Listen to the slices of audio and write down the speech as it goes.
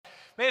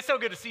Man, it's so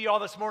good to see you all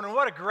this morning.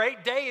 What a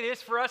great day it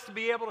is for us to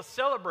be able to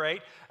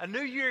celebrate a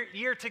new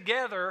year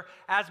together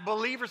as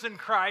believers in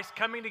Christ,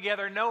 coming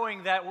together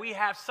knowing that we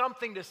have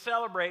something to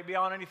celebrate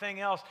beyond anything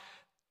else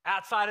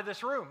outside of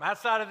this room,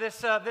 outside of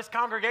this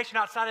congregation,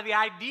 outside of the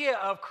idea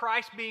of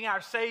Christ being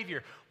our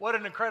Savior. What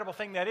an incredible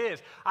thing that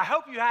is. I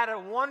hope you had a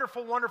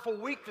wonderful, wonderful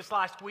week this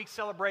last week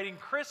celebrating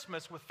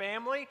Christmas with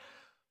family.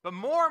 But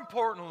more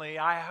importantly,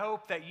 I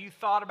hope that you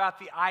thought about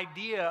the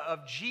idea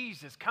of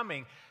Jesus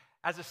coming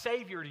as a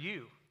Savior to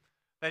you.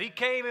 That He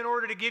came in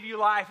order to give you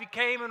life. He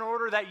came in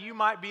order that you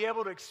might be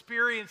able to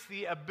experience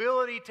the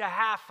ability to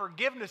have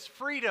forgiveness,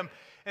 freedom,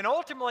 and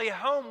ultimately a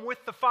home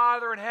with the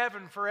Father in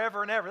heaven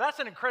forever and ever. That's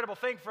an incredible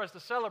thing for us to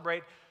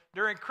celebrate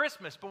during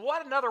Christmas. But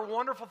what another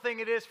wonderful thing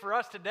it is for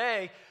us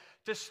today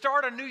to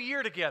start a new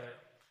year together.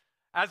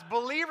 As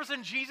believers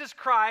in Jesus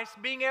Christ,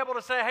 being able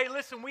to say, hey,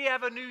 listen, we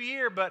have a new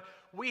year, but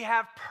we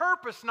have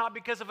purpose not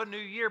because of a new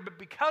year, but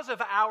because of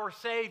our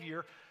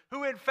Savior,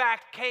 who in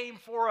fact came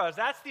for us.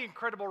 That's the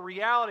incredible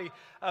reality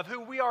of who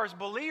we are as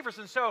believers.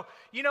 And so,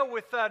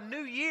 with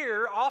New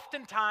Year,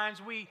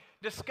 oftentimes we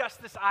discuss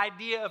this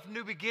idea of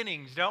new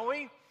beginnings, don't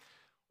we?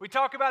 We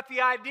talk about the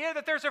idea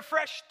that there's a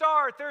fresh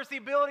start. There's the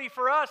ability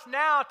for us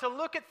now to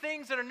look at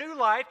things in a new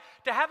light,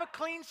 to have a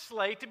clean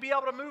slate, to be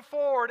able to move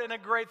forward in a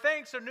great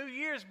thing. So New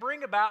Year's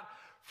bring about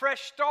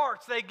fresh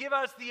starts. They give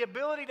us the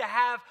ability to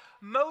have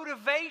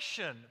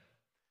motivation,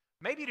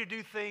 maybe to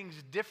do things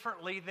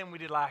differently than we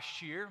did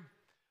last year.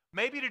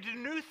 Maybe to do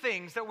new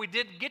things that we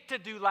didn't get to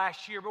do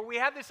last year, but we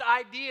have this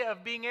idea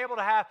of being able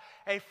to have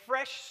a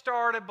fresh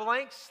start, a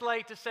blank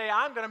slate to say,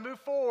 I'm going to move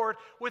forward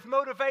with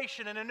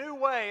motivation in a new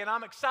way, and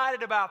I'm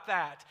excited about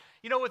that.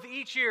 With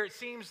each year, it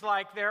seems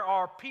like there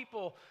are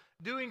people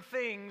doing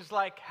things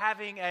like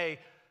having a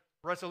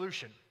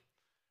resolution,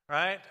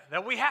 right?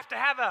 That we have to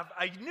have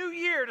a new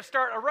year to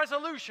start a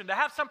resolution, to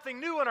have something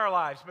new in our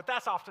lives, but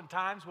that's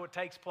oftentimes what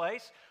takes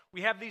place.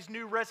 We have these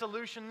new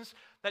resolutions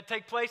that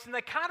take place, and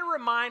they kind of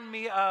remind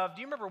me of, do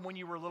you remember when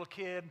you were a little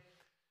kid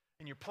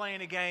and you're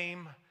playing a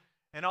game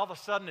and all of a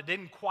sudden it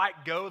didn't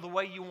quite go the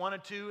way you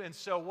wanted to? And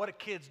so what do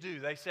kids do?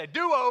 They say,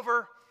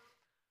 do-over.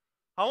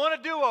 I want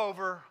a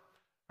do-over,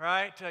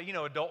 right?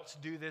 Adults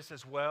do this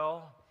as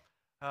well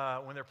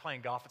when they're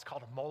playing golf. It's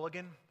called a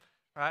mulligan,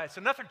 right?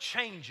 So nothing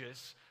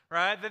changes,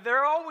 right? That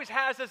there always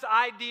has this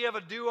idea of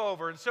a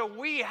do-over. And so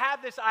we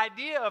have this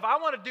idea of, I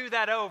want to do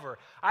that over.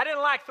 I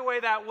didn't like the way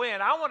that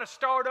went. I want to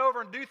start over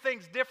and do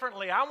things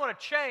differently. I want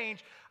to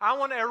change. I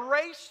want to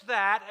erase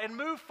that and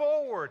move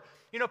forward.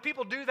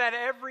 People do that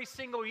every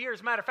single year.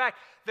 As a matter of fact,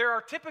 there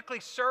are typically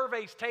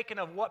surveys taken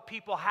of what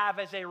people have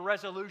as a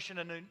resolution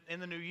in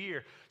the new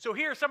year. So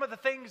here are some of the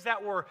things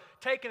that were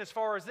taken as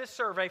far as this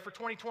survey for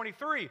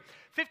 2023.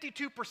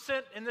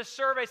 52% in this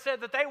survey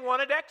said that they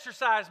wanted to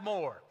exercise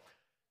more.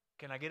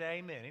 Can I get an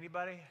amen?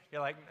 Anybody?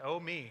 You're like, oh,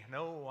 me.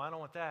 No, I don't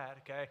want that,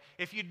 okay?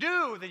 If you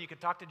do, then you can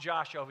talk to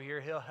Josh over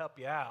here. He'll help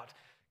you out,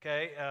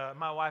 okay?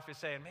 My wife is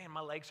saying, man,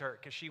 my legs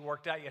hurt because she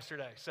worked out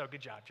yesterday. So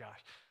good job,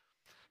 Josh.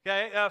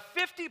 Okay,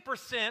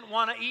 50%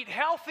 want to eat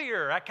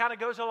healthier. That kind of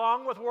goes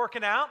along with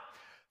working out.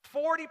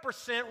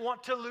 40%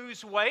 want to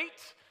lose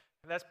weight.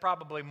 That's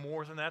probably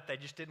more than that. They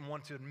just didn't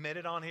want to admit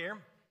it on here.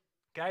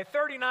 Okay,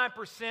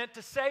 39%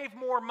 to save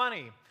more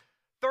money.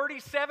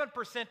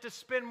 37% to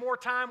spend more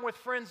time with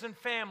friends and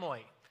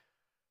family.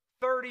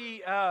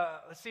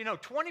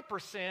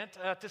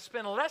 20% to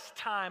spend less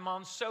time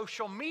on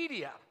social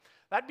media.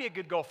 That'd be a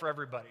good goal for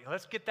everybody.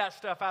 Let's get that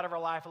stuff out of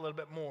our life a little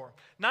bit more.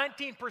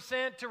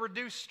 19% to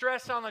reduce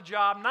stress on the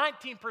job.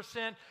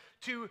 19%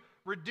 to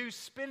reduce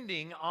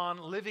spending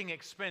on living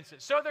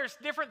expenses. So there's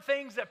different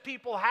things that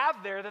people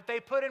have there that they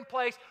put in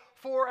place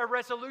for a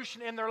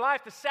resolution in their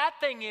life. The sad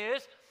thing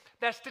is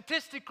that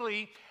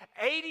statistically,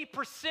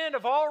 80%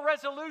 of all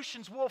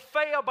resolutions will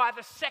fail by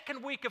the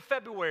second week of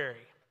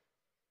February.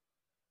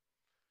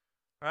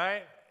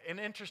 Right? And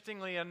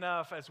interestingly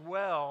enough as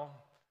well,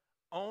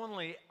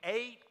 only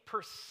 8%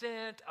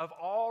 of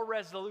all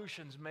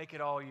resolutions make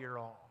it all year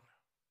long.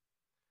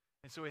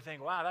 And so we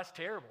think, wow, that's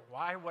terrible.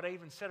 Why would I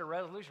even set a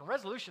resolution?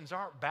 Resolutions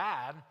aren't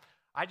bad.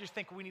 I just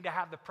think we need to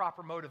have the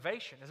proper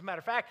motivation. As a matter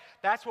of fact,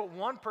 that's what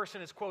one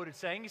person is quoted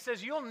saying. He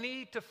says, you'll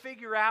need to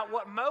figure out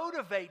what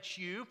motivates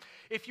you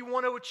if you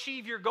want to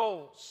achieve your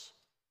goals.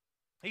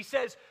 He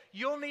says,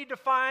 you'll need to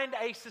find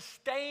a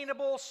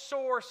sustainable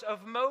source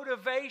of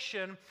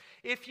motivation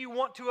if you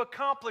want to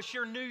accomplish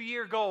your New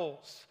Year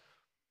goals.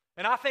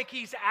 And I think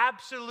he's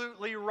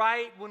absolutely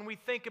right when we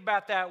think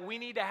about that. We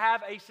need to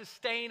have a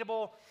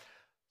sustainable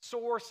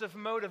source of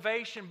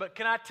motivation. But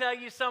can I tell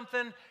you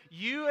something?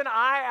 You and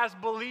I as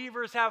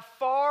believers have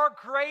far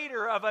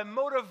greater of a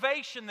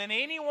motivation than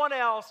anyone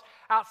else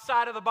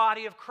outside of the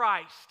body of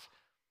Christ.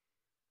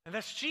 And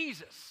that's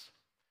Jesus.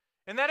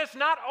 And that is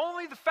not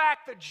only the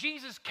fact that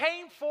Jesus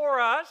came for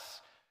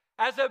us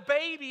as a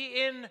baby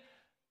in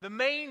the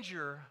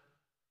manger,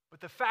 but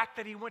the fact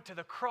that He went to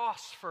the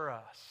cross for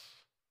us.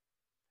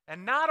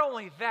 And not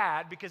only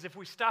that, because if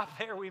we stop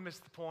there, we miss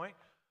the point,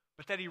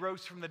 but that He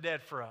rose from the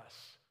dead for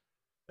us.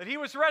 That He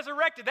was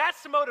resurrected.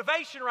 That's the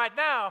motivation right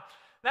now.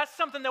 That's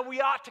something that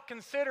we ought to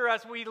consider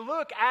as we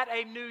look at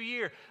a new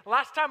year.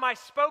 Last time I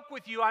spoke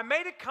with you, I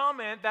made a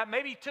comment that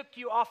maybe took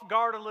you off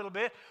guard a little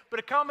bit, but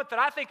a comment that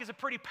I think is a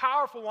pretty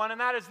powerful one,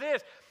 and that is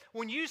this.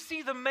 When you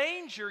see the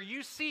manger,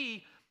 you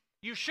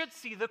should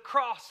see the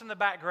cross in the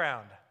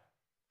background.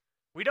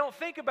 We don't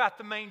think about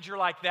the manger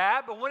like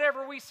that, but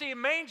whenever we see a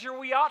manger,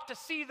 we ought to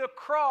see the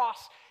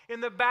cross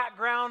in the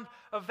background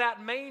of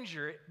that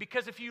manger,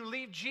 because if you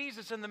leave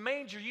Jesus in the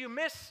manger, you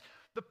miss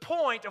the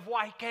point of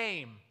why he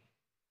came.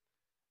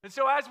 And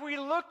so as we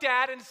looked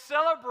at and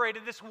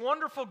celebrated this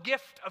wonderful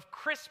gift of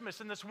Christmas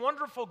and this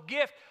wonderful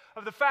gift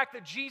of the fact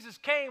that Jesus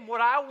came,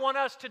 what I want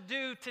us to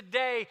do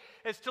today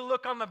is to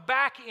look on the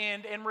back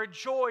end and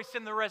rejoice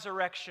in the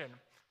resurrection.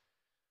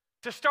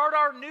 To start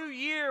our new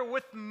year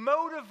with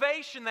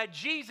motivation that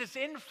Jesus,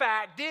 in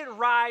fact, did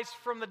rise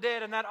from the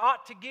dead, and that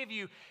ought to give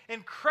you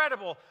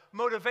incredible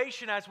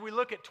motivation as we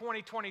look at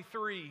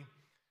 2023.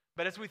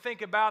 But as we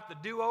think about the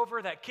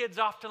do-over that kids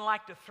often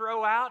like to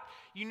throw out,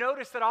 you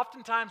notice that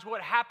oftentimes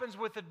what happens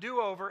with the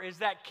do-over is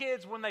that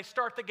kids, when they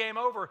start the game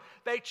over,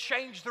 they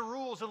change the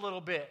rules a little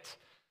bit.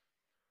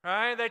 All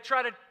right? They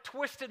try to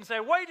twist it and say,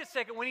 wait a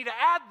second, we need to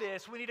add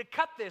this, we need to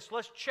cut this,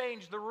 let's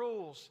change the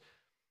rules.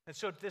 And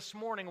so this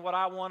morning, what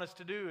I want us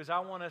to do is I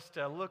want us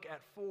to look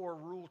at 4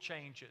 rule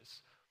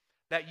changes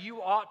that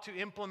you ought to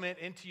implement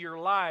into your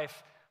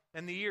life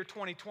in the year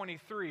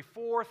 2023.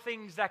 4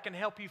 things that can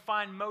help you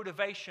find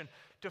motivation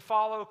to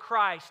follow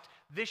Christ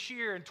this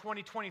year in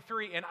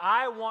 2023. And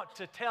I want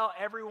to tell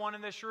everyone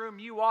in this room,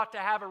 you ought to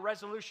have a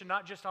resolution,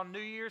 not just on New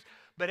Year's,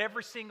 but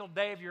every single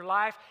day of your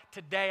life.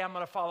 Today, I'm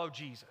going to follow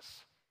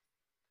Jesus.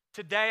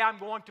 Today, I'm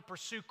going to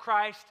pursue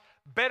Christ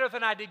better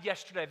than I did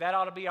yesterday. That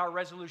ought to be our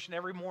resolution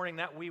every morning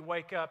that we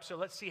wake up. So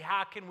let's see,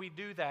 how can we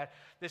do that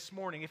this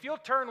morning? If you'll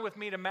turn with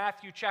me to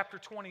Matthew chapter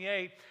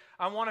 28,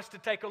 I want us to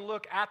take a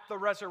look at the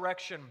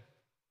resurrection.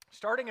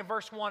 Starting in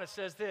verse 1, it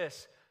says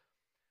this.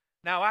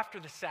 Now after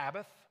the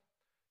Sabbath,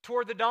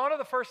 toward the dawn of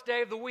the first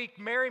day of the week,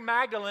 Mary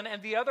Magdalene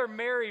and the other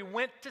Mary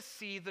went to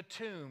see the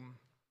tomb.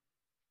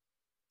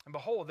 And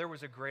behold, there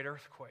was a great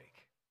earthquake.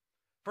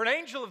 For an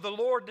angel of the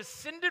Lord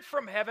descended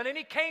from heaven, and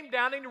he came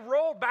down and he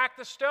rolled back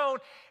the stone,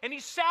 and he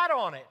sat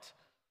on it.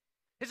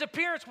 His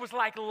appearance was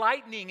like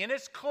lightning, and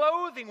his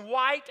clothing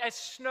white as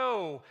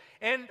snow.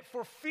 And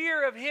for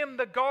fear of him,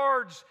 the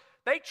guards,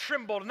 they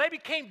trembled, and they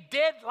became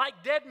dead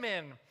like dead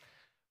men.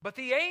 But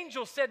the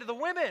angel said to the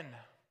women,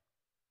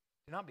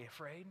 do not be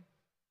afraid,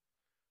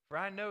 for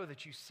I know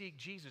that you seek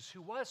Jesus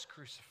who was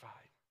crucified.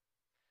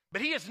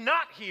 But he is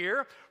not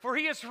here, for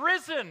he is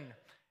risen,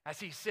 as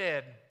he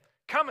said.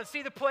 Come and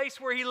see the place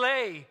where he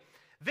lay.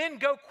 Then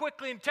go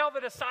quickly and tell the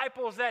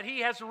disciples that he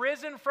has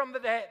risen from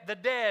the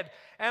dead.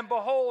 And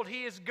behold,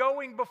 he is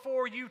going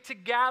before you to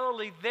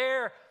Galilee.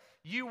 There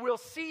you will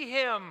see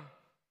him.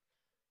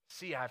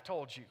 See, I have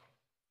told you.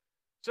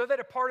 So they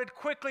departed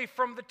quickly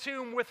from the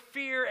tomb with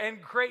fear and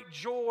great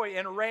joy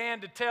and ran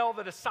to tell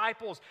the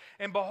disciples.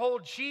 And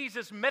behold,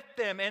 Jesus met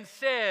them and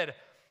said,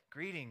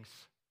 greetings.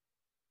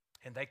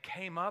 And they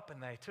came up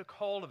and they took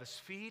hold of his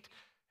feet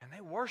and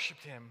they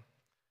worshiped him.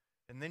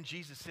 And then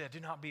Jesus said, do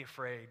not be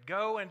afraid.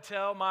 Go and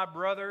tell my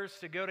brothers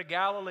to go to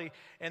Galilee,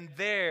 and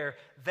there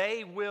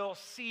they will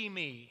see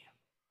me.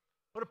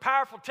 What a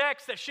powerful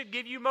text that should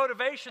give you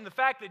motivation. The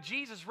fact that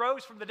Jesus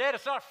rose from the dead,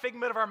 it's not a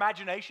figment of our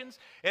imaginations.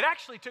 It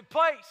actually took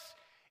place.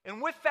 And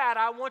with that,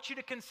 I want you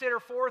to consider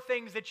 4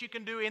 things that you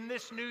can do in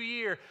this new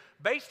year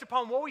based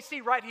upon what we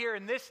see right here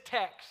in this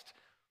text.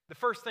 The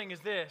first thing is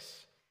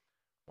this.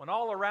 When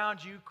all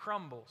around you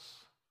crumbles,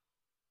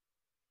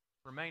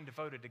 remain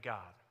devoted to God.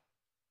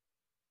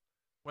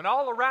 When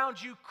all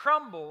around you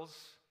crumbles,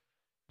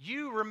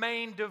 you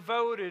remain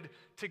devoted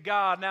to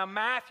God. Now,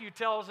 Matthew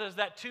tells us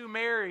that 2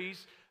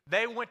 Marys,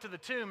 they went to the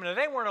tomb. Now,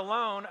 they weren't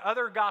alone.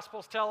 Other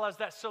Gospels tell us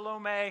that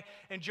Salome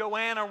and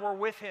Joanna were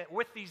with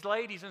these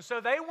ladies. And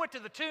so they went to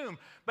the tomb.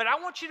 But I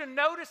want you to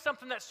notice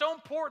something that's so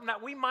important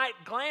that we might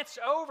glance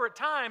over at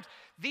times.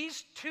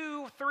 These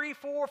 2, 3,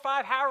 4,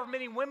 5, however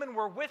many women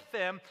were with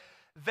them,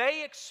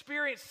 they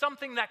experienced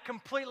something that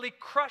completely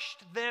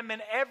crushed them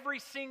in every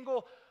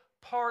single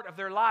part of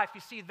their life.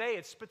 You see, they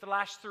had spent the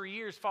last 3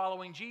 years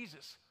following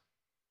Jesus.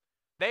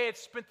 They had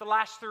spent the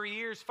last 3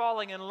 years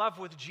falling in love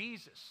with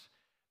Jesus.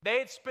 They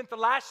had spent the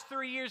last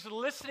 3 years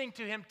listening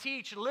to him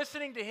teach,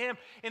 listening to him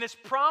in his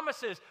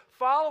promises,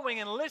 following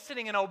and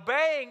listening and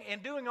obeying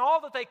and doing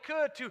all that they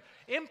could to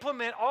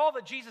implement all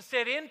that Jesus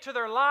said into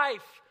their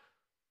life.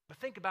 But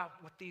think about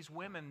what these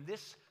women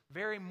this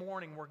very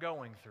morning were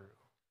going through.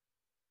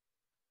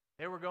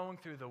 They were going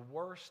through the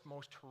worst,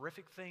 most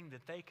horrific thing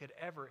that they could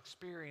ever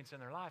experience in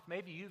their life.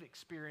 Maybe you've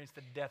experienced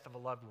the death of a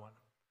loved one.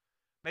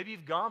 Maybe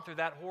you've gone through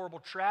that horrible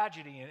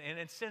tragedy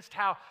and sensed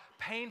how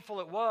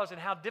painful it was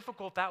and how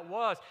difficult that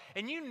was.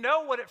 And you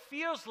know what it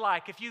feels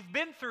like if you've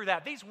been through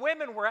that. These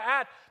women were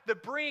at the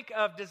brink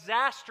of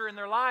disaster in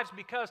their lives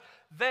because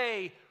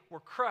they were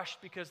crushed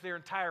because their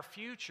entire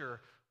future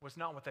was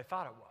not what they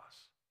thought it was.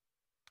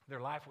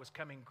 Their life was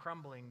coming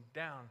crumbling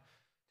down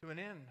to an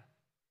end.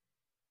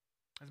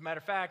 As a matter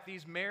of fact,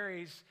 these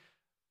Marys,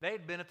 they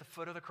had been at the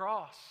foot of the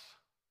cross.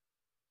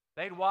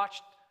 They'd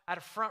watched at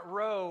a front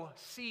row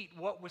seat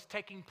what was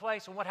taking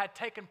place and what had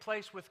taken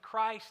place with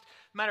Christ.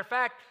 Matter of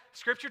fact,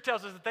 Scripture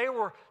tells us that they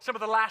were some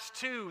of the last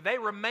two. They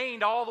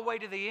remained all the way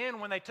to the end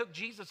when they took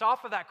Jesus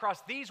off of that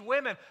cross. These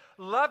women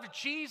loved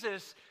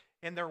Jesus,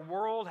 and their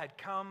world had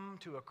come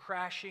to a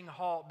crashing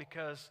halt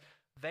because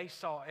they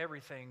saw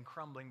everything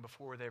crumbling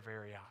before their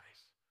very eyes.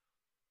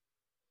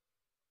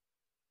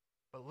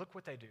 But look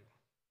what they do.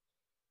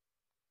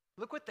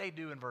 Look what they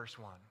do in verse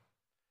 1.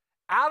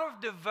 Out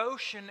of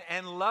devotion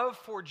and love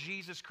for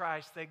Jesus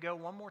Christ, they go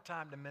one more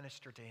time to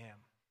minister to Him,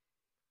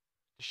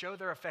 to show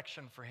their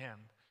affection for Him,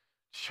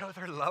 to show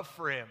their love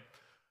for Him.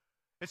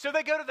 And so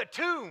they go to the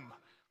tomb,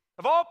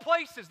 of all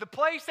places, the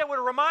place that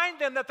would remind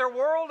them that their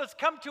world has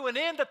come to an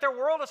end, that their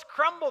world has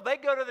crumbled. They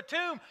go to the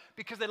tomb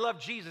because they love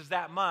Jesus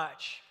that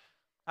much.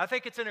 I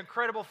think it's an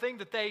incredible thing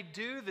that they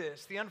do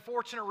this. The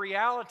unfortunate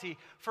reality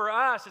for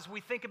us as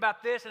we think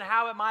about this and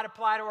how it might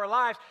apply to our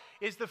lives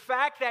is the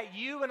fact that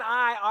you and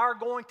I are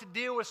going to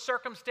deal with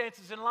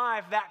circumstances in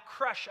life that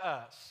crush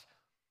us.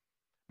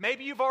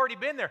 Maybe you've already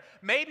been there.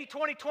 Maybe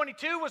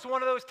 2022 was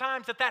one of those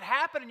times that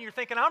happened and you're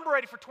thinking, I'm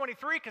ready for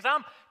 23 because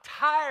I'm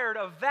tired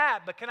of that.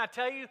 But can I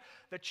tell you,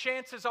 the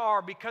chances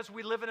are, because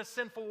we live in a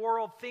sinful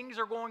world, things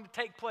are going to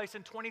take place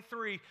in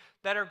 23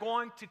 that are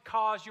going to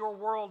cause your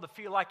world to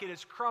feel like it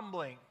is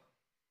crumbling.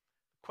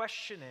 The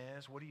question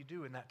is, what do you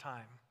do in that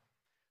time?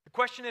 The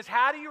question is,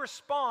 how do you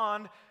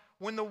respond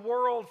when the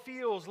world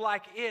feels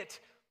like it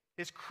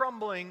is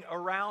crumbling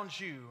around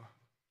you?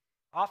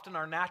 Often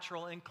our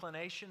natural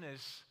inclination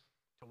is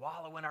to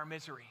wallow in our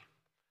misery.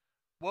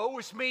 Woe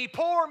is me,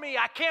 poor me,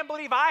 I can't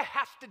believe I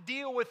have to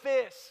deal with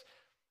this.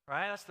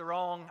 Right? That's the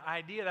wrong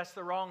idea. That's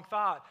the wrong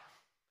thought.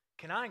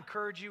 Can I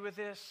encourage you with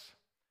this?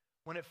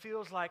 When it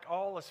feels like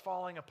all is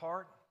falling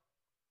apart,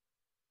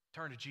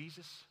 turn to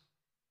Jesus.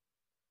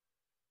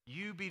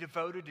 You be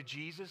devoted to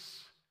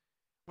Jesus.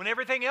 When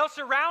everything else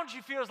around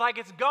you feels like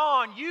it's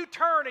gone, you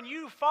turn and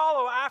you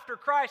follow after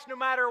Christ no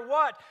matter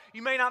what.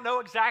 You may not know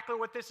exactly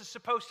what this is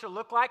supposed to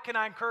look like. Can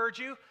I encourage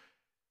you?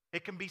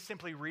 It can be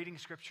simply reading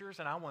scriptures,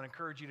 and I want to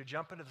encourage you to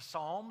jump into the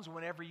Psalms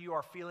whenever you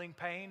are feeling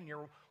pain and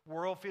your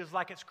world feels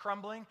like it's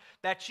crumbling,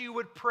 that you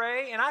would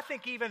pray, and I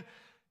think even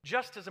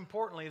just as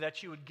importantly,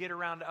 that you would get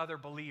around to other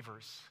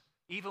believers,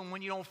 even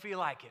when you don't feel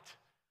like it.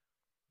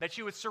 That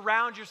you would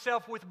surround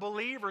yourself with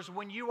believers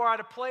when you are at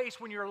a place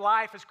when your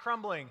life is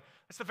crumbling.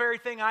 That's the very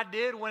thing I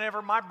did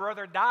whenever my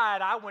brother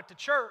died. I went to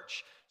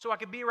church so I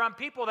could be around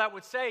people that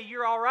would say,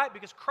 you're all right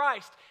because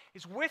Christ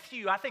is with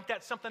you. I think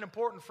that's something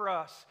important for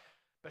us.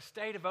 But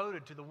stay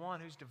devoted to the one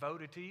who's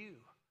devoted to you.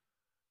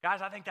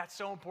 Guys, I think that's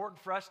so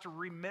important for us to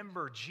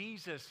remember.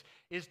 Jesus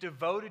is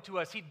devoted to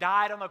us. He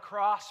died on the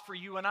cross for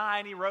you and I,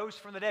 and He rose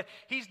from the dead.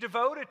 He's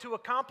devoted to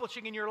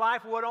accomplishing in your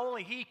life what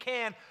only He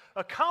can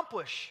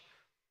accomplish.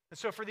 And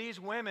so for these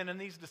women and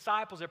these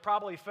disciples, it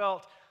probably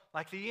felt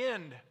like the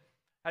end,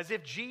 as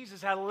if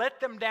Jesus had let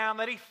them down,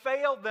 that He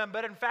failed them.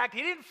 But in fact,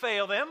 He didn't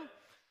fail them.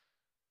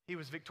 He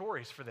was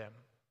victorious for them.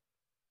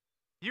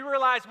 You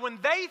realize when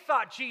they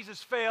thought Jesus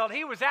failed,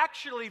 He was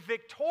actually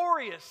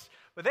victorious,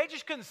 but they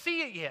just couldn't see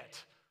it yet.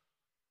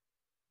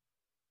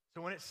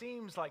 So when it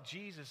seems like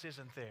Jesus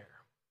isn't there,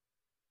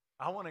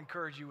 I want to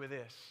encourage you with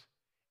this.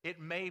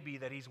 It may be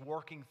that He's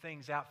working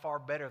things out far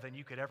better than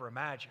you could ever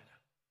imagine.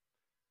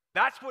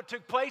 That's what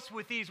took place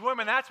with these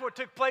women. That's what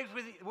took place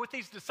with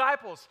these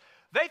disciples.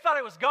 They thought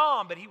it was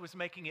gone, but He was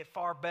making it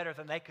far better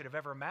than they could have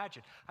ever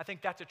imagined. I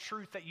think that's a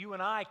truth that you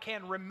and I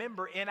can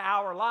remember in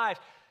our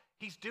lives.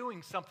 He's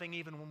doing something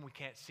even when we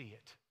can't see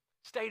it.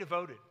 Stay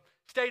devoted.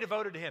 Stay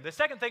devoted to Him. The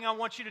second thing I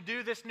want you to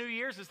do this New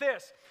Year's is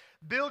this.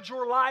 Build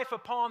your life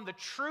upon the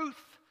truth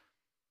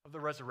of the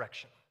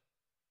resurrection.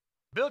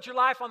 Build your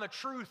life on the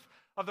truth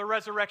of the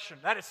resurrection.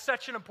 That is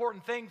such an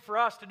important thing for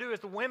us to do. As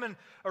the women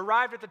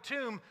arrived at the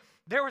tomb,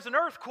 there was an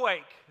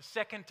earthquake, the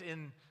second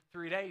in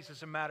 3 days,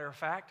 as a matter of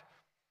fact.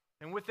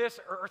 And with this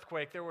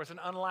earthquake, there was an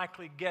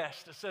unlikely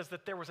guest. It says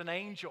that there was an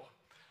angel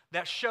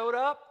that showed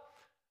up,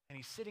 and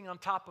he's sitting on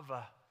top of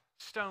a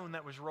stone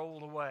that was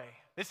rolled away.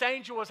 This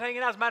angel was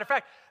hanging out. As a matter of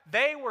fact,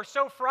 they were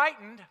so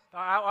frightened.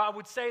 I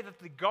would say that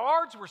the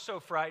guards were so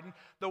frightened.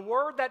 The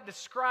word that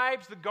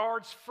describes the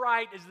guards'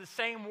 fright is the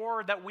same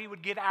word that we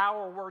would get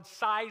our word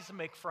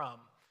seismic from.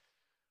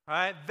 All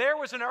right? There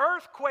was an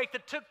earthquake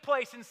that took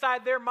place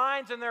inside their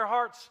minds and their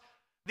hearts.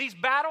 These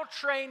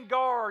battle-trained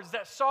guards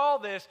that saw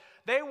this,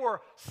 they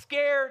were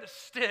scared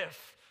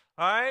stiff.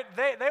 All right?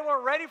 They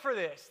weren't ready for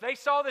this. They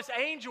saw this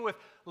angel with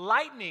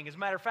lightning. As a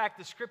matter of fact,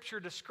 the Scripture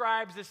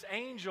describes this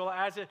angel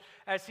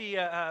as he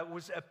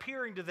was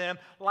appearing to them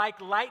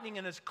like lightning,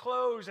 in his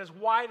clothes as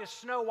white as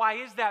snow. Why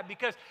is that?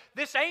 Because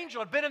this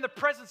angel had been in the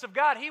presence of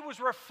God. He was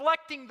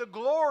reflecting the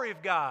glory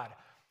of God.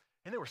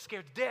 And they were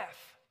scared to death.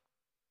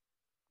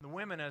 The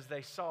women, as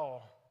they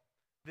saw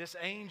this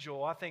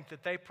angel, I think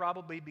that they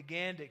probably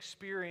began to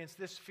experience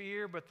this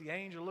fear, but the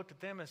angel looked at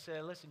them and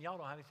said, listen, y'all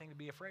don't have anything to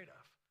be afraid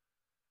of.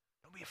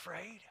 Don't be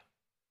afraid.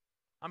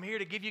 I'm here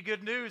to give you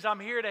good news. I'm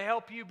here to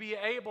help you be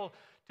able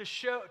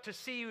to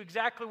see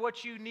exactly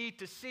what you need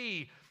to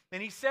see.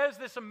 And he says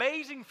this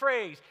amazing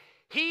phrase.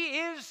 He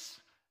is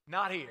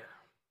not here.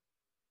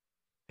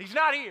 He's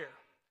not here.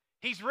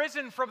 He's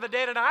risen from the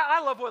dead. And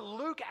I love what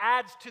Luke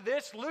adds to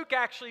this. Luke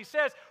actually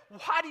says,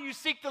 why do you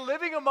seek the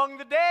living among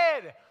the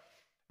dead?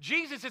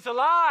 Jesus is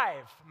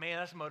alive. Man,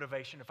 that's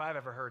motivation if I've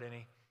ever heard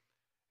any.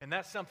 And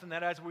that's something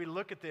that as we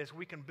look at this,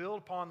 we can build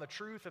upon the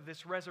truth of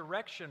this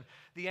resurrection.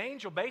 The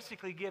angel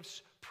basically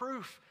gives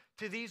proof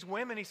to these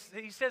women.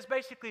 He says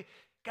basically,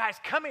 guys,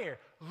 come here.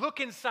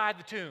 Look inside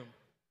the tomb.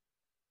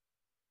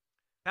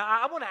 Now,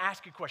 I want to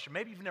ask you a question.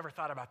 Maybe you've never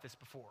thought about this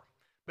before.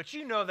 But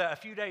you know that a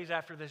few days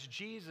after this,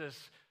 Jesus,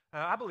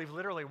 I believe,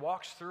 literally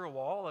walks through a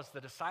wall as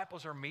the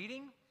disciples are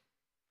meeting.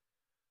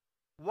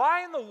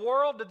 Why in the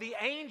world did the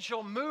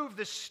angel move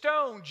the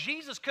stone?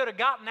 Jesus could have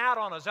gotten out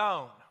on his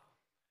own.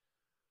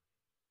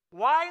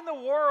 Why in the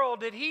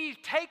world did he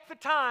take the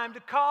time to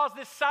cause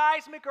this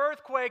seismic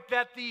earthquake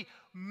that the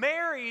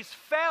Marys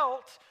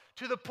felt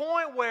to the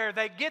point where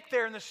they get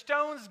there and the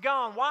stone's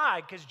gone?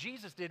 Why? Because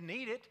Jesus didn't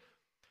need it.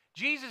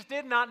 Jesus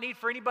did not need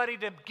for anybody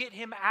to get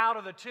him out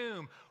of the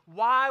tomb.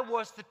 Why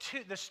was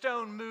the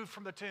stone moved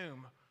from the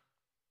tomb?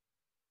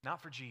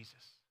 Not for Jesus,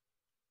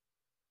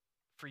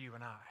 for you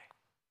and I.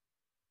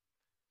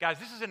 Guys,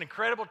 this is an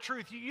incredible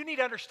truth. You need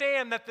to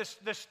understand that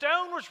the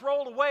stone was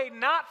rolled away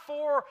not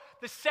for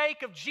the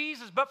sake of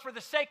Jesus, but for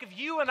the sake of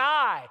you and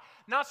I.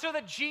 Not so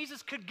that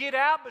Jesus could get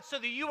out, but so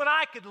that you and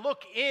I could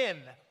look in.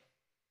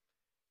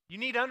 You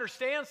need to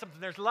understand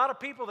something. There's a lot of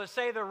people that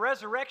say the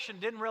resurrection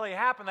didn't really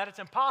happen, that it's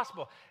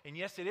impossible. And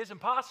yes, it is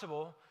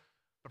impossible,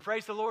 but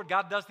praise the Lord,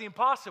 God does the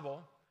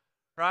impossible,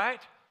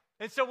 right?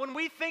 And so when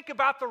we think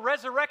about the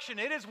resurrection,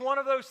 it is one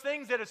of those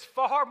things that is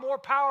far more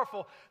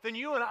powerful than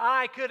you and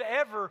I could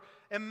ever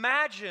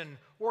imagine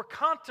or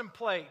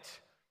contemplate.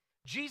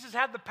 Jesus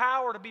had the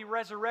power to be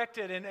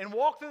resurrected and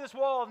walk through this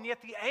wall, and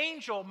yet the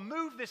angel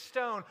moved this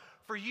stone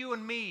for you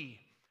and me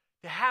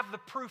to have the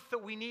proof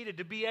that we needed,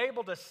 to be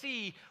able to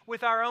see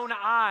with our own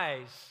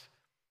eyes.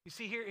 You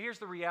see, here's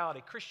the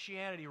reality.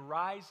 Christianity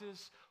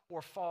rises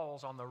or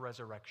falls on the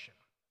resurrection.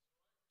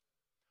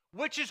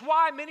 Which is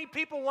why many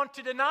people want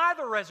to deny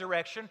the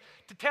resurrection,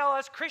 to tell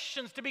us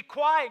Christians to be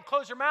quiet,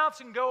 close our mouths,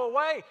 and go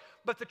away.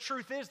 But the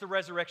truth is the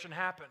resurrection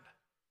happened.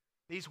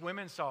 These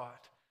women saw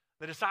it.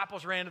 The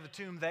disciples ran to the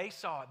tomb. They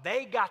saw it.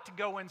 They got to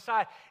go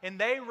inside, and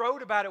they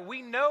wrote about it.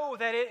 We know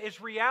that it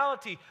is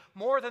reality.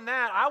 More than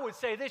that, I would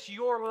say this: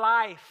 your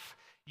life,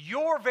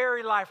 your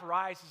very life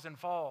rises and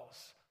falls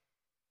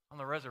on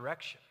the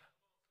resurrection.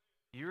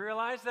 You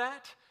realize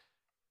that?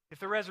 If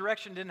the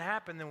resurrection didn't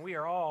happen, then we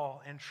are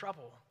all in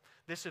trouble.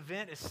 This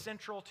event is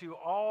central to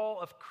all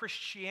of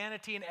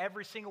Christianity in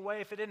every single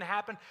way. If it didn't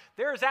happen,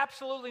 there is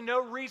absolutely no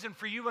reason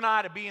for you and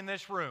I to be in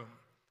this room.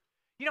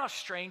 You know how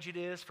strange it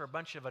is for a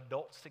bunch of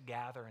adults to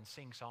gather and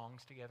sing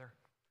songs together?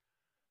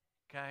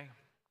 Okay?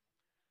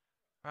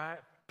 Right?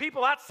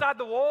 People outside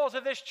the walls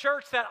of this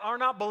church that are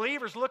not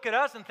believers look at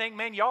us and think,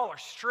 man, y'all are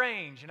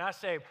strange. And I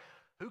say,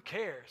 who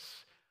cares?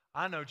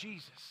 I know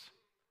Jesus.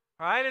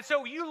 All right? And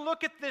so you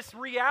look at this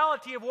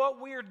reality of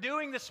what we are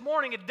doing this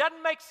morning, it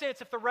doesn't make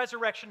sense if the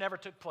resurrection never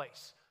took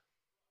place.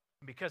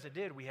 And because it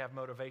did, we have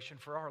motivation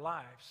for our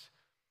lives.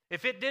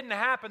 If it didn't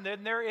happen,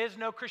 then there is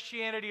no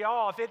Christianity at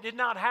all. If it did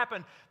not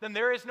happen, then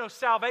there is no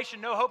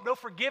salvation, no hope, no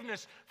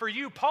forgiveness for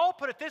you. Paul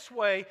put it this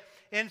way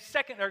in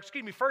 1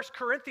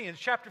 Corinthians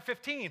chapter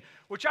 15,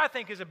 which I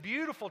think is a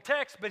beautiful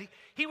text, but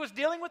he was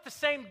dealing with the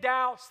same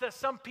doubts that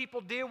some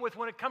people deal with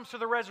when it comes to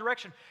the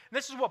resurrection. And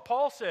this is what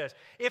Paul says: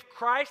 if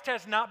Christ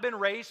has not been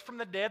raised from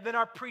the dead, then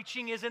our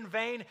preaching is in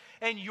vain,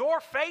 and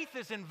your faith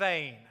is in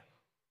vain.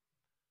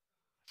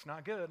 It's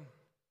not good.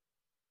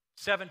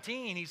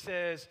 17, he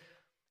says,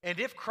 and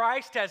if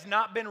Christ has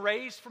not been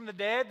raised from the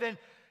dead, then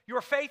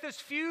your faith is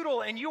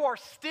futile and you are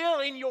still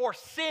in your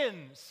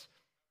sins.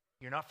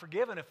 You're not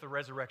forgiven if the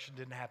resurrection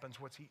didn't happen, is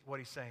what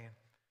he's saying.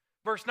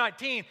 Verse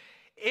 19,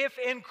 if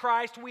in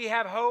Christ we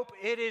have hope,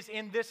 it is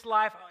in this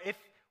life. If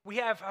we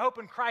have hope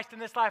in Christ in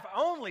this life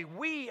only,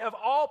 we of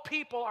all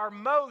people are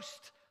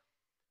most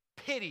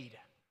pitied.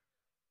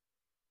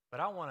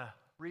 But I want to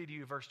read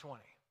you verse 20,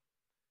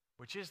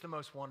 which is the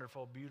most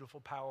wonderful,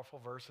 beautiful, powerful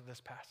verse of this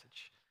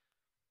passage.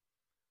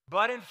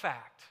 But in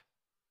fact,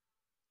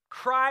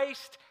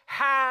 Christ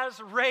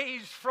has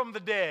raised from the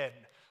dead.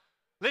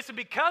 Listen,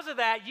 because of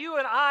that, you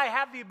and I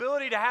have the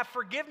ability to have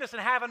forgiveness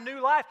and have a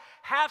new life,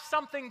 have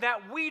something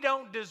that we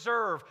don't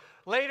deserve.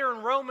 Later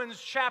in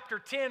Romans chapter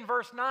 10,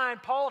 verse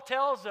 9, Paul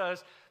tells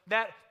us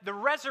that the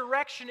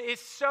resurrection is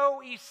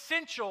so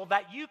essential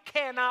that you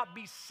cannot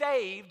be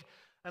saved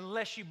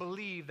unless you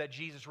believe that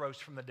Jesus rose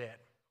from the dead.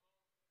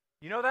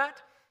 You know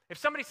that? If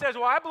somebody says,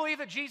 well, I believe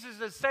that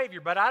Jesus is Savior,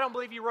 but I don't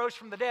believe he rose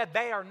from the dead,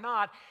 they are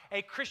not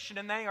a Christian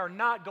and they are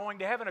not going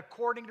to heaven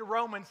according to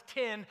Romans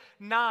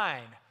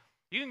 10:9.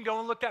 You can go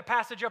and look that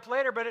passage up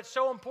later, but it's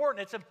so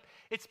important.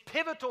 It's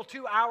pivotal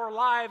to our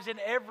lives in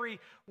every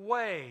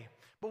way.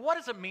 But what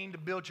does it mean to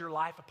build your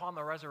life upon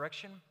the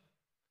resurrection?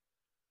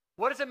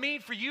 What does it mean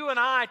for you and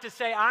I to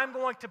say, I'm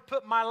going to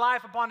put my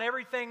life upon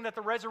everything that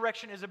the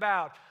resurrection is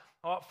about?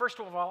 Well, first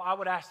of all, I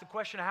would ask the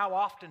question, how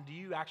often do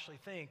you actually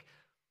think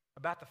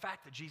about the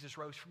fact that Jesus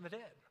rose from the dead.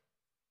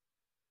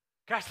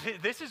 Guys,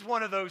 this is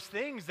one of those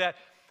things that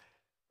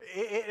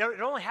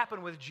it only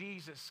happened with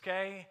Jesus,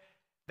 okay?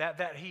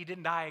 That he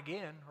didn't die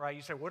again, right?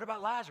 You say, what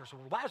about Lazarus?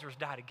 Well, Lazarus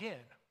died again,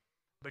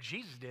 but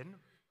Jesus didn't.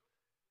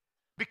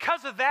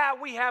 Because of that,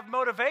 we have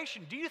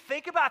motivation. Do you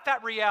think about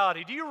that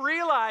reality? Do you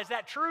realize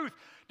that truth?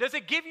 Does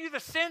it give you the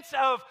sense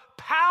of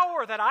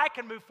power that I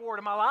can move forward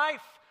in my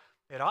life?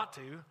 It ought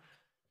to.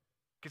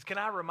 Because can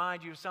I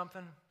remind you of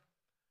something?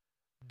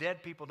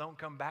 Dead people don't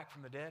come back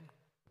from the dead,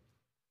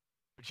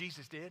 but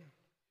Jesus did.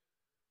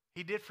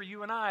 He did for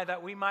you and I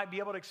that we might be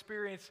able to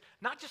experience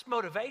not just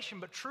motivation,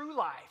 but true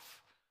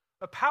life,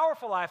 a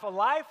powerful life, a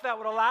life that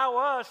would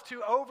allow us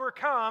to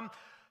overcome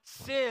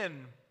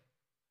sin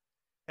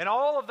and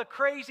all of the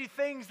crazy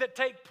things that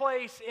take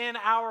place in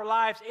our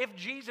lives. If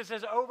Jesus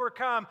has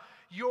overcome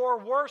your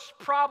worst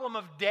problem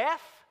of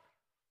death,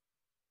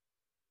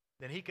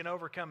 then he can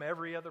overcome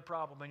every other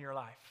problem in your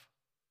life.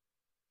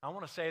 I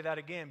want to say that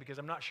again because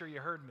I'm not sure you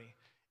heard me.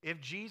 If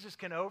Jesus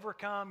can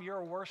overcome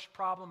your worst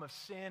problem of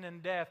sin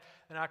and death,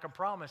 then I can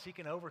promise he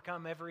can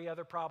overcome every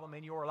other problem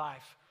in your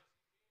life.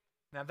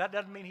 Now, that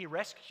doesn't mean he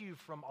rescues you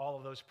from all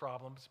of those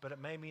problems, but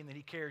it may mean that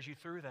he carries you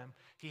through them.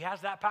 He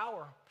has that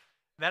power.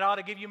 That ought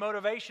to give you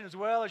motivation as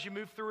well as you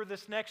move through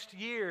this next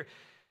year.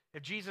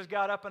 If Jesus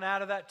got up and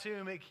out of that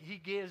tomb, he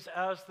gives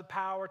us the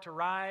power to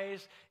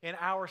rise in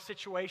our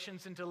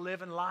situations and to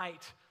live in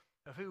light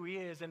of who he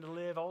is and to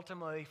live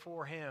ultimately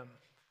for him.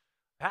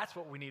 That's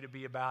what we need to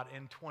be about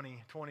in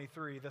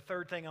 2023. The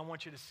third thing I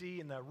want you to see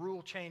in the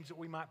rule change that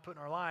we might put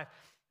in our life,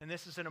 and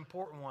this is an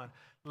important one,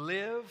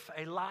 live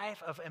a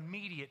life of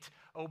immediate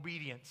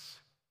obedience.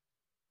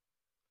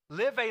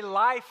 Live a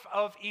life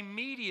of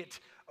immediate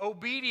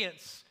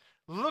obedience.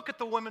 Look at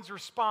the woman's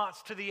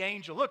response to the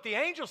angel. Look, the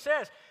angel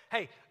says,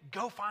 hey,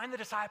 go find the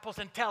disciples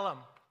and tell them.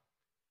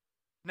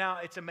 Now,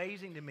 it's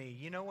amazing to me.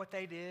 You know what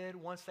they did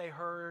once they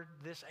heard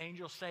this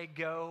angel say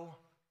go?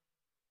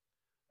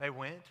 They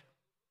went.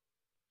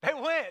 They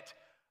went.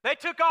 They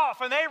took off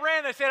and they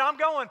ran. They said, I'm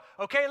going.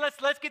 Okay,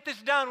 let's get this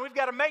done. We've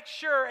got to make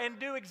sure and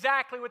do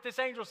exactly what this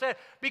angel said.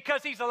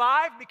 Because he's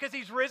alive, because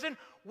he's risen,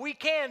 we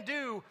can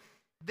do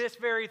this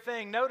very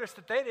thing. Notice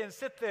that they didn't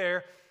sit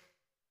there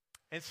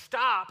and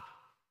stop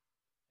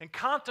and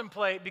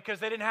contemplate because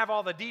they didn't have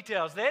all the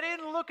details. They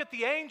didn't look at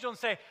the angel and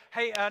say,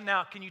 hey,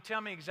 now, can you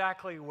tell me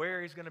exactly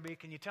where he's going to be?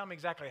 Can you tell me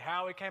exactly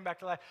how he came back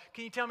to life?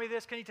 Can you tell me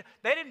this? They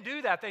didn't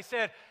do that. They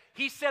said,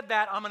 he said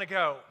that, I'm going to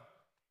go.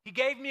 He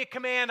gave me a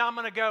command, I'm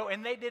going to go.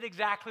 And they did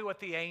exactly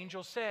what the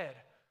angel said.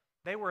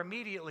 They were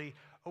immediately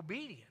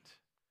obedient.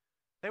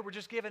 They were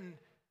just given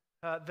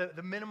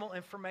the minimal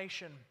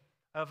information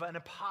of an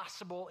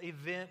impossible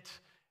event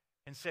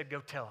and said, go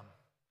tell him.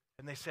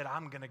 And they said,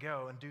 I'm going to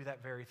go and do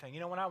that very thing. You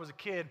know, when I was a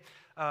kid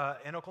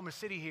in Oklahoma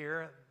City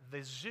here,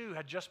 the zoo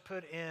had just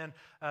put in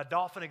a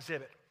dolphin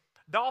exhibit.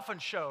 Dolphin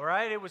show,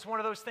 right? It was one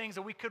of those things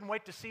that we couldn't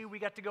wait to see. We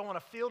got to go on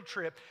a field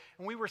trip,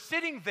 and we were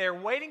sitting there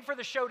waiting for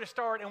the show to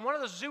start, and one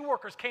of the zoo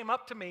workers came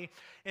up to me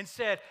and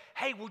said,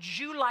 hey, would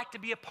you like to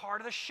be a part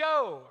of the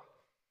show?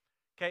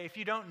 Okay, if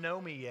you don't know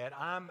me yet,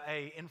 I'm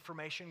an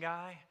information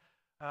guy.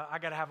 I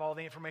got to have all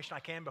the information I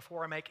can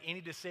before I make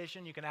any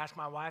decision. You can ask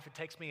my wife. It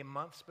takes me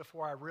months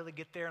before I really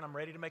get there and I'm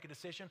ready to make a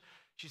decision.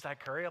 She's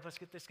like, hurry up, let's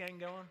get this game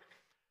going.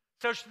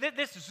 So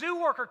this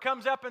zoo worker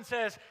comes up and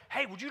says,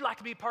 hey, would you like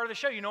to be part of the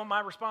show? You know what my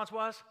response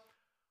was?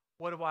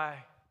 What do I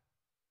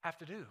have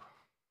to do?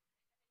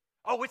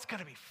 Oh, it's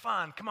going to be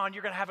fun. Come on,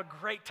 you're going to have a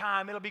great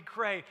time. It'll be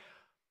great.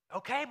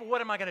 Okay, but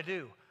what am I going to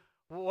do?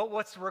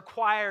 What's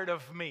required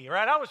of me,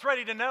 right? I was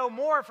ready to know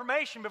more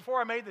information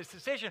before I made this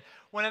decision.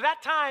 When at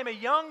that time, a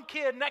young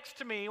kid next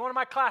to me, one of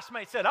my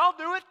classmates said, I'll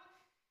do it.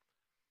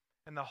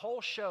 And the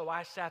whole show,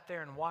 I sat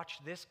there and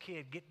watched this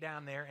kid get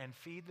down there and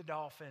feed the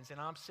dolphins.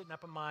 And I'm sitting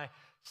up in my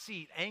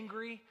seat,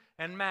 angry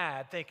and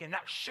mad, thinking,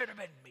 that should have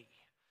been me.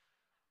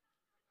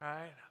 All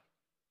right?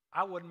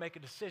 I wouldn't make a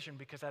decision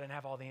because I didn't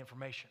have all the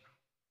information.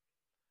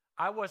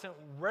 I wasn't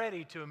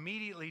ready to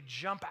immediately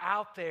jump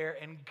out there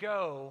and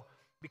go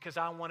because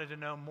I wanted to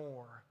know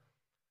more.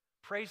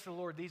 Praise the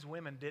Lord, these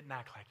women didn't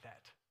act like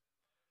that.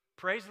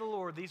 Praise the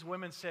Lord, these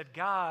women said,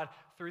 God,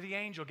 through the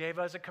angel, gave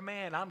us a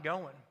command. I'm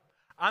going.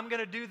 I'm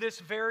going to do this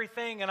very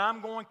thing, and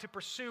I'm going to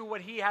pursue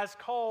what he has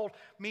called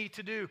me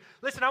to do.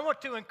 Listen, I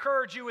want to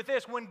encourage you with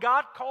this. When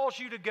God calls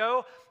you to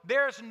go,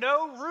 there's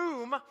no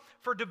room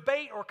for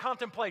debate or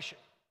contemplation.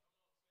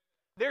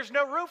 There's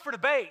no room for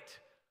debate.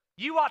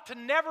 You ought to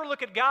never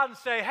look at God and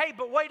say, hey,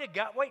 but wait,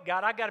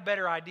 God, I got a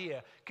better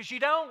idea. Because you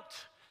don't.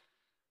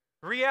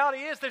 The reality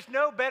is there's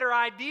no better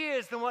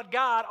ideas than what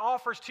God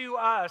offers to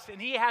us,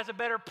 and he has a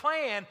better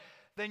plan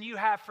than you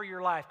have for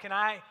your life. Can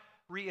I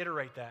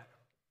reiterate that?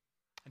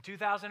 In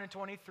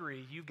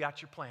 2023, you've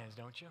got your plans,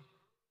 don't you?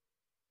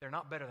 They're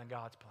not better than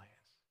God's plans.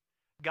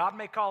 God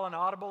may call an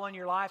audible in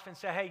your life and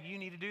say, hey, you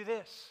need to do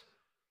this.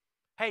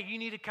 Hey, you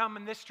need to come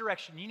in this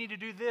direction. You need to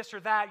do this or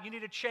that. You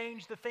need to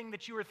change the thing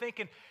that you were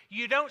thinking.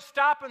 You don't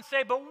stop and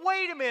say, but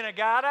wait a minute,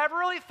 God, I've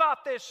really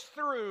thought this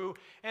through,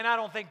 and I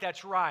don't think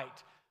that's right.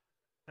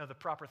 No, the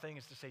proper thing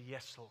is to say,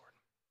 yes, Lord.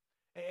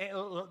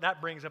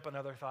 That brings up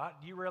another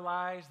thought. Do you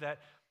realize that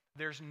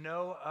there's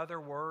no other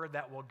word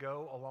that will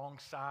go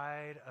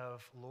alongside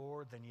of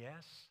Lord than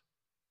yes?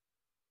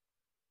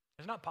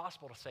 It's not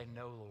possible to say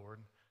no, Lord.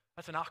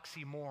 That's an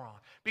oxymoron.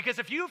 Because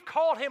if you've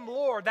called him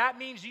Lord, that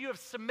means you have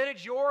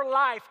submitted your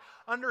life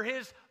under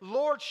his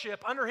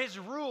lordship, under his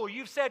rule.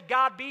 You've said,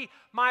 God, be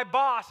my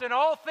boss in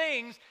all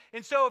things.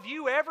 And so if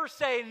you ever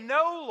say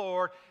no,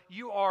 Lord,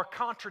 you are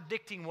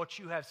contradicting what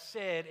you have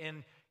said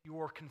in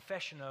your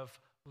confession of,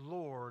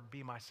 Lord,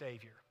 be my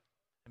Savior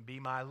and be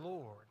my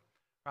Lord.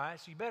 Right?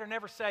 So you better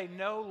never say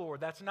no, Lord.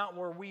 That's not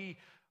where we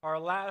are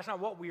allowed. That's not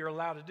what we are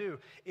allowed to do.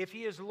 If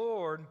he is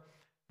Lord,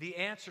 the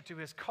answer to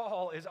his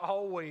call is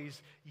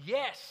always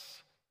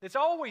yes. It's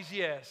always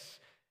yes.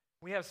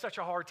 We have such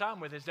a hard time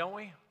with this, don't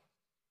we?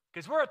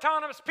 Because we're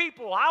autonomous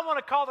people. I want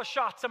to call the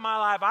shots of my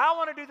life. I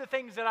want to do the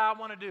things that I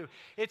want to do.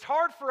 It's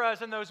hard for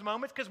us in those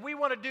moments because we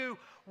want to do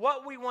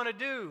what we want to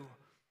do.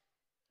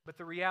 But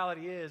the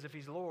reality is, if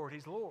he's Lord,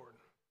 he's Lord.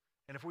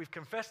 And if we've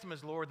confessed him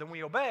as Lord, then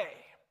we obey.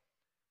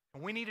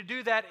 And we need to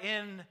do that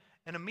in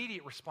an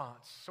immediate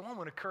response. So I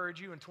want to encourage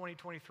you in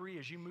 2023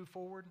 as you move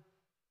forward.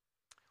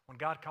 When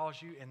God calls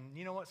you, and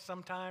you know what,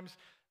 sometimes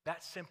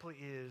that simply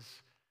is,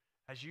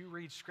 as you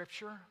read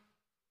Scripture,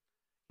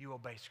 you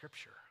obey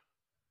Scripture.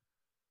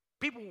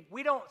 People,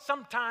 we don't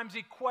sometimes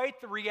equate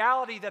the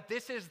reality that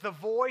this is the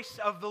voice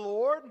of the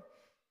Lord,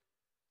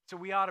 so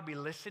we ought to be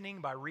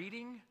listening by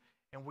reading,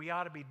 and we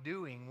ought to be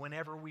doing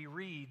whenever we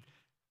read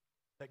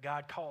that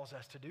God calls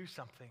us to do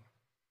something.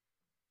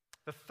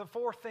 The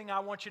fourth thing I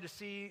want you to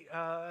see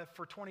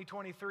for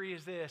 2023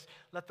 is this.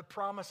 Let the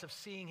promise of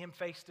seeing him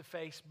face to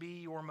face be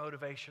your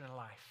motivation in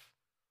life.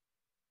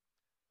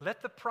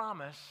 Let the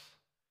promise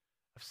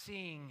of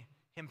seeing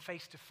him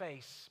face to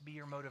face be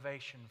your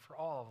motivation for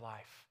all of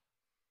life.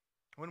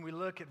 When we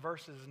look at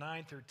verses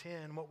 9 through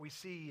 10, what we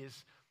see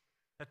is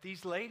that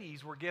these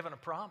ladies were given a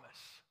promise.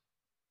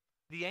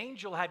 The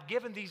angel had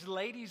given these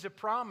ladies a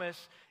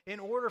promise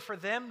in order for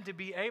them to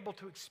be able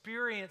to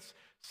experience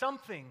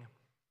something.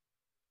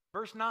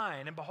 Verse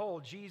 9, and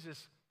behold,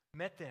 Jesus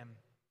met them.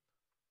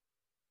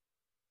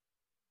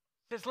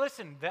 It says,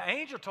 listen, the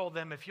angel told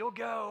them, if you'll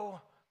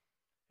go,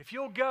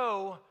 you'll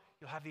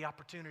have the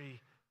opportunity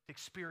to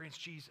experience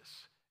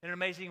Jesus in an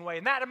amazing way.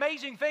 And that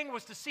amazing thing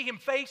was to see him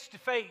face to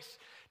face,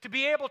 to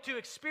be able to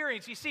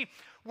experience. You see,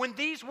 when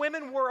these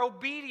women were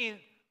obedient,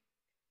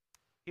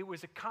 it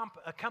was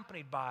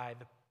accompanied by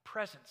the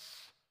presence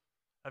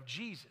of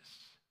Jesus.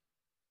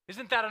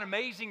 Isn't that an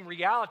amazing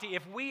reality?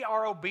 If we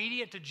are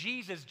obedient to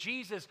Jesus,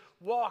 Jesus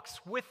walks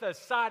with us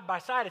side by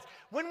side. It's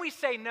when we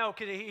say no,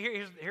 because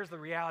here's the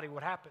reality of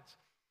what happens.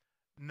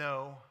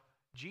 No,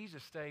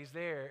 Jesus stays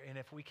there, and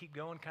if we keep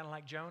going kind of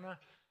like Jonah,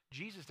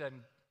 Jesus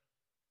doesn't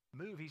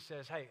move. He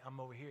says, hey, I'm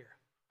over here.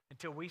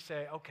 Until we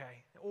say,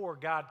 okay, or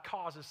God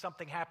causes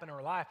something happen in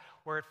our life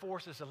where it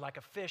forces us like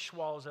a fish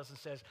swallows us and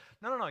says,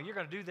 no, you're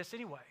going to do this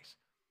anyways.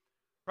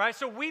 Right?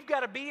 So we've got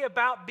to be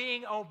about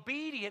being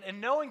obedient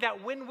and knowing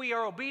that when we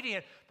are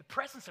obedient, the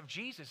presence of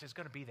Jesus is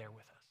going to be there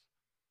with us.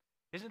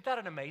 Isn't that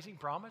an amazing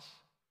promise?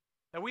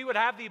 That we would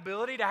have the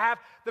ability to have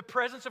the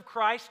presence of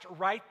Christ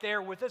right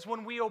there with us.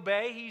 When we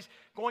obey, he's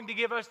going to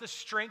give us the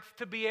strength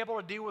to be able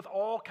to deal with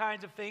all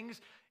kinds of things.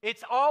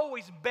 It's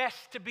always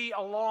best to be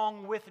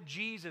along with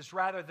Jesus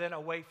rather than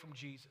away from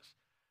Jesus.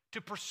 To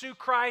pursue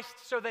Christ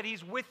so that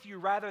he's with you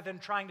rather than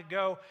trying to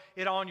go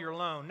it on your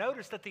own.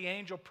 Notice that the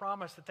angel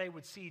promised that they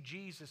would see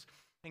Jesus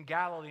in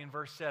Galilee in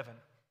verse 7.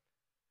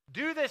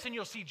 Do this and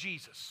you'll see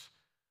Jesus.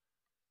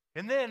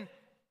 And then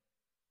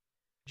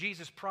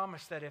Jesus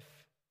promised that if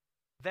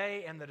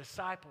they and the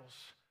disciples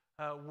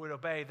would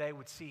obey, they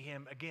would see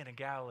him again in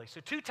Galilee. So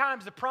 2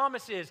 times the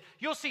promise is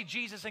you'll see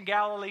Jesus in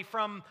Galilee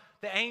from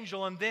the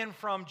angel and then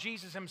from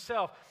Jesus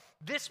himself.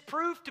 This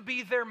proved to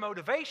be their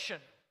motivation.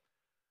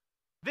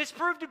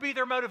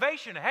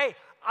 Hey,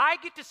 I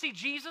get to see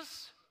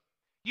Jesus?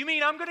 You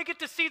mean I'm going to get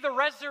to see the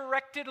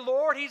resurrected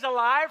Lord? He's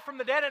alive from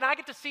the dead and I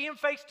get to see him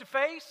face to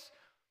face?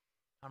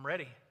 I'm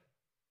ready.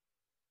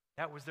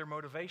 That was their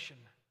motivation.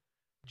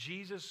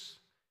 Jesus,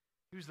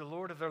 who's the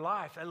Lord of their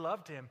life, they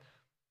loved him.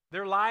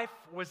 Their life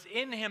was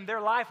in him.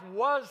 Their life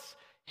was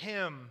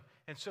him.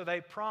 And so they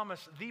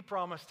promised, the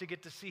promise to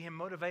get to see him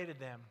motivated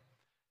them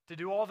to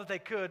do all that they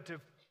could to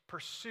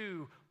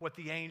pursue what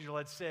the angel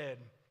had said.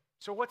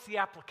 So what's the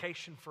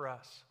application for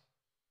us?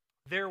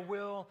 There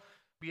will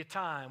be a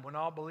time when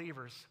all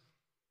believers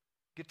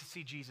get to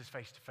see Jesus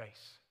face to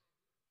face.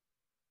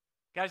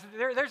 Guys,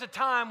 there's a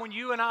time when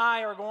you and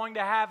I are going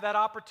to have that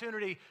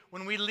opportunity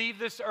when we leave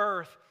this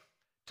earth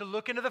to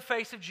look into the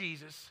face of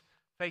Jesus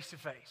face to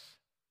face.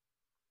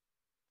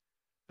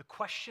 The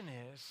question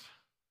is,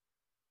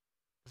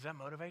 does that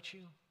motivate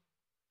you?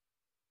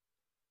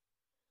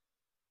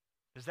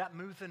 Does that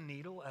move the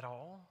needle at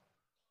all?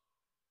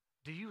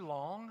 Do you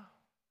long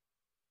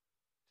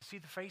to see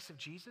the face of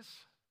Jesus?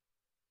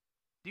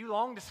 Do you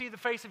long to see the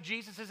face of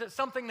Jesus? Is it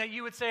something that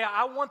you would say,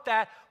 I want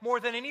that more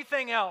than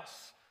anything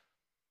else?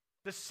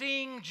 The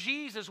seeing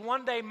Jesus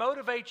one day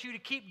motivates you to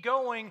keep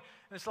going in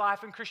this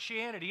life in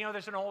Christianity. You know,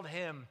 there's an old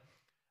hymn.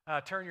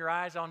 turn your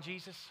eyes on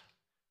Jesus.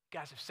 You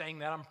guys have sang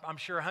that, I'm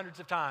sure, hundreds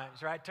of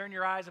times, right? Turn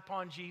your eyes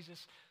upon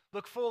Jesus.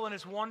 Look full in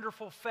his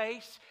wonderful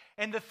face,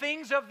 and the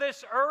things of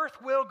this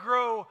earth will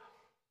grow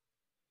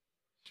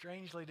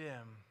strangely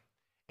dim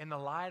in the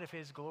light of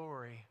his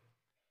glory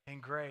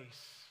and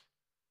grace.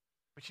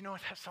 But you know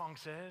what that song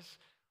says?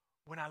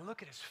 When I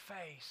look at his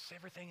face,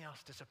 everything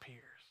else disappears.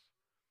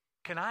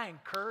 Can I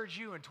encourage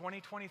you in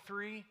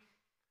 2023?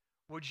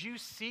 Would you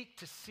seek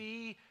to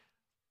see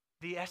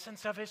the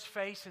essence of his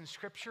face in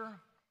Scripture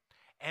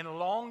and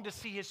long to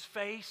see his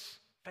face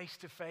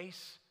to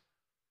face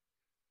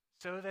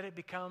so that it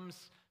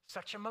becomes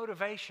such a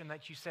motivation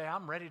that you say,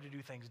 I'm ready to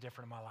do things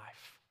different in my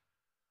life.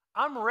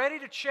 I'm ready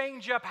to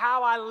change up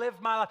how I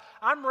live my life.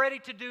 I'm ready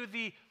to do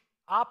the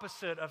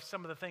opposite of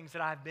some of the things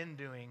that I've been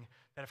doing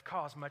that have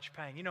caused much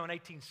pain. You know, in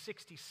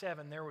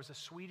 1867, there was a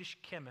Swedish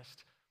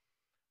chemist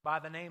by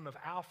the name of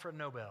Alfred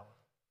Nobel.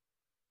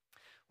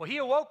 Well, he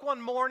awoke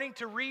one morning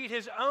to read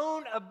his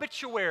own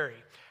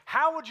obituary.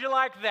 How would you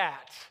like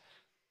that?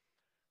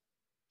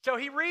 So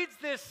he reads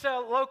this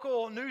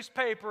local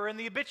newspaper, and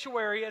the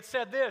obituary, it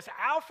said this: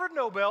 Alfred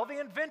Nobel, the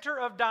inventor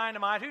of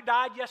dynamite, who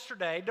died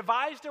yesterday,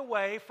 devised a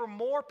way for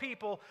more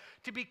people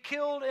to be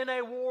killed in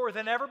a war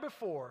than ever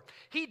before.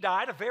 He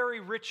died a very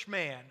rich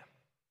man.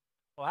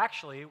 Well,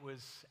 actually, it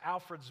was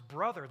Alfred's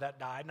brother that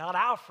died, not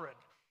Alfred.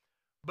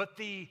 But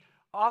the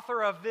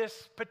author of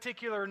this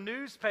particular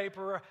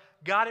newspaper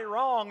got it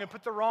wrong and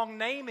put the wrong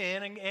name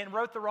in and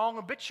wrote the wrong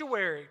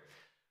obituary.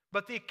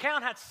 But the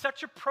account had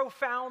such a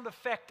profound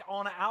effect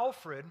on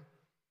Alfred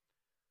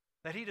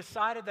that he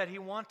decided that he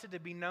wanted to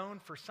be known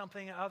for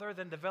something other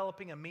than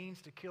developing a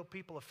means to kill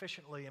people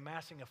efficiently,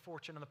 amassing a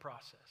fortune in the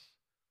process.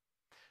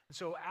 And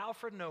so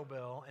Alfred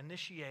Nobel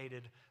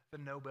initiated the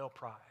Nobel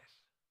Prize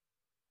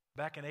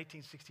back in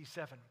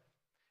 1867.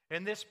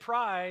 And this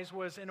prize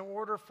was in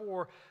order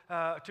for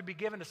to be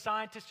given to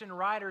scientists and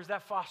writers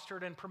that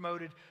fostered and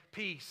promoted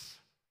peace.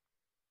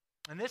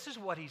 And this is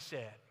what he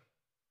said: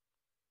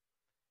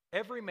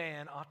 every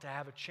man ought to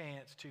have a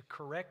chance to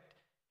correct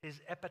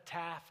his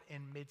epitaph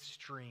in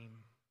midstream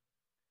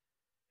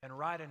and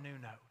write a new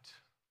note.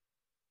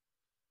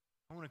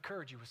 I want to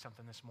encourage you with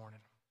something this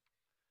morning.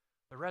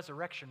 The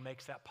resurrection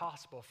makes that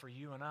possible for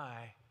you and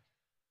I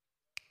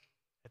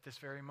at this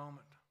very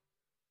moment.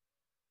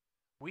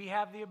 We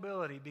have the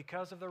ability,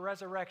 because of the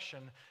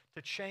resurrection,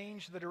 to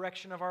change the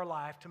direction of our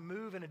life, to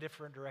move in a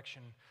different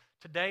direction.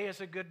 Today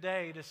is a good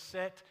day to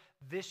set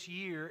this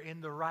year in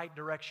the right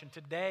direction.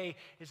 Today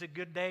is a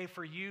good day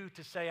for you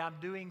to say, I'm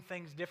doing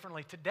things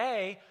differently.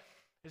 Today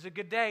is a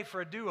good day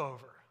for a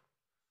do-over,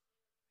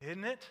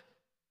 isn't it?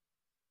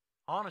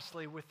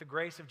 Honestly, with the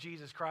grace of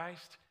Jesus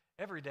Christ,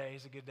 every day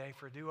is a good day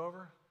for a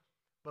do-over.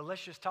 But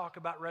let's just talk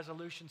about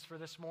resolutions for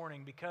this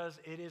morning. Because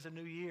it is a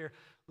new year,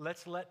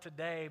 let's let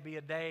today be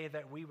a day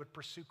that we would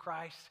pursue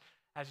Christ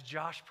as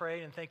Josh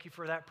prayed, and thank you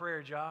for that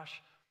prayer, Josh,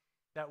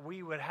 that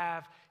we would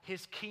have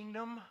his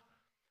kingdom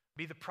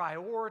be the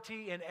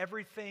priority in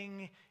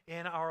everything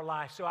in our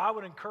life. So I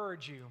would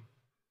encourage you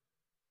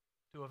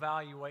to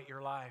evaluate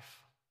your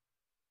life.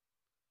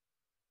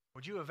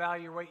 Would you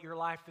evaluate your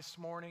life this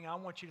morning? I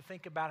want you to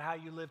think about how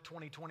you lived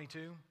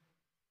 2022.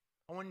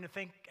 I want you to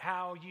think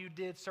how you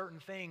did certain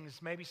things,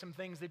 maybe some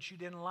things that you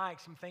didn't like,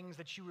 some things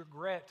that you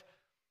regret.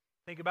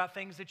 Think about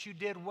things that you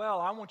did well.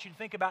 I want you to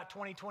think about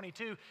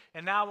 2022,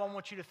 and now I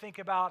want you to think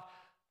about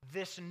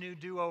this new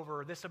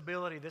do-over, this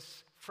ability,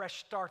 this fresh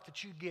start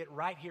that you get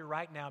right here,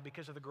 right now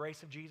because of the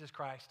grace of Jesus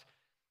Christ.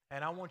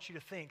 And I want you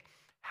to think,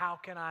 how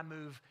can I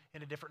move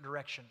in a different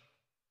direction?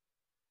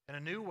 In a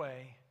new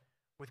way,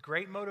 with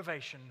great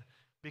motivation,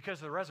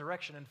 because the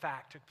resurrection, in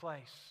fact, took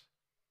place.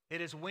 It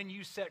is when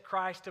you set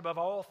Christ above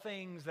all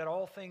things that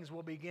all things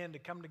will begin to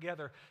come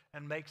together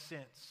and make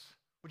sense.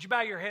 Would you bow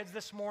your heads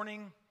this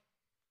morning?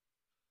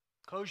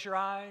 Close your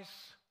eyes.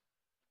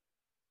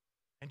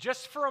 And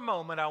just for a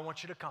moment, I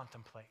want you to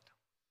contemplate.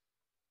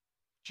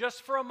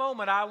 Just for a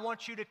moment, I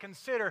want you to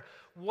consider,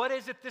 what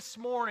is it this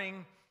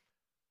morning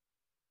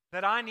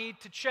that I need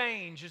to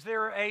change? Is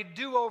there a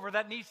do-over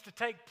that needs to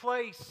take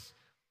place?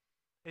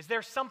 Is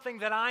there something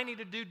that I need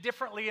to do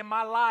differently in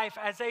my life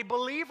as a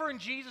believer in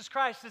Jesus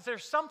Christ? Is there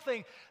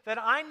something that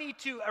I need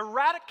to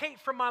eradicate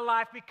from my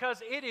life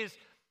because it is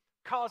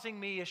causing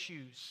me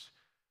issues?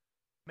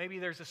 Maybe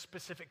there's a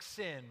specific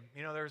sin.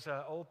 You know, there's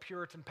an old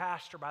Puritan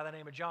pastor by the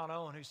name of John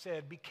Owen who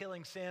said, be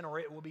killing sin or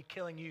it will be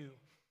killing you.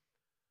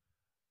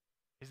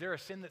 Is there a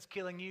sin that's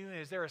killing you?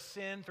 Is there a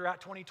sin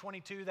throughout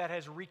 2022 that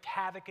has wreaked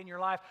havoc in your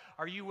life?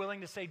 Are you willing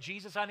to say,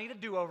 Jesus, I need a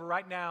do-over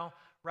right now,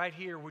 right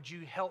here. Would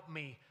you help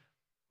me?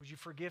 Would you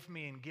forgive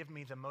me and give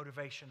me the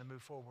motivation to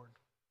move forward?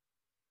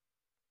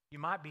 You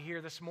might be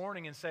here this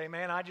morning and say,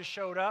 man, I just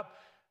showed up.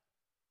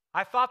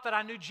 I thought that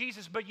I knew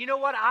Jesus, but you know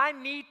what? I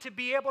need to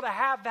be able to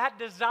have that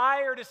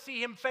desire to see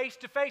him face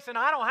to face, and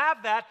I don't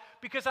have that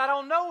because I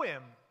don't know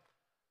him.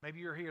 Maybe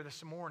you're here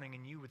this morning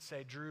and you would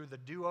say, Drew, the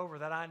do-over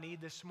that I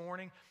need this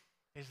morning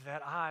is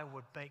that I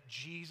would make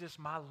Jesus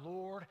my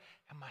Lord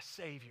and my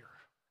Savior.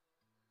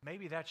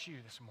 Maybe that's you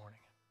this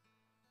morning.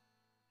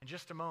 In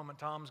just a moment,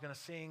 Tom's going to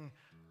sing,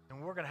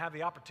 and we're going to have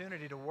the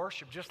opportunity to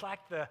worship just like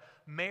the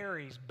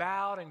Marys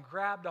bowed and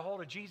grabbed a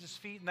hold of Jesus'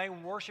 feet and they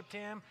worshiped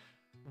him.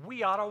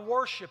 We ought to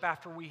worship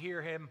after we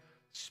hear him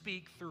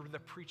speak through the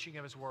preaching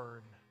of his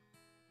word.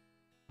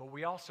 But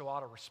we also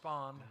ought to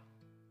respond.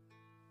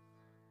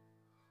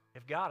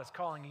 If God is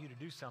calling you to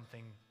do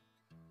something,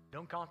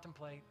 don't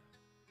contemplate.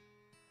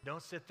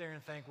 Don't sit there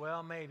and think,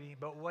 well, maybe,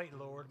 but wait,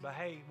 Lord, but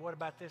hey, what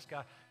about this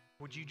guy?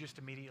 Would you just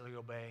immediately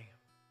obey?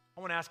 I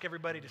want to ask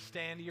everybody to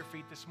stand to your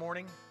feet this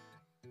morning.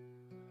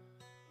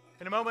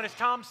 In a moment as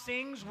Tom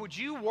sings, would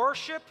you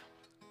worship?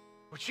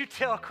 Would you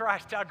tell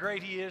Christ how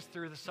great he is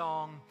through the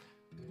song?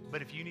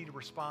 But if you need to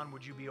respond,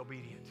 would you be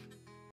obedient?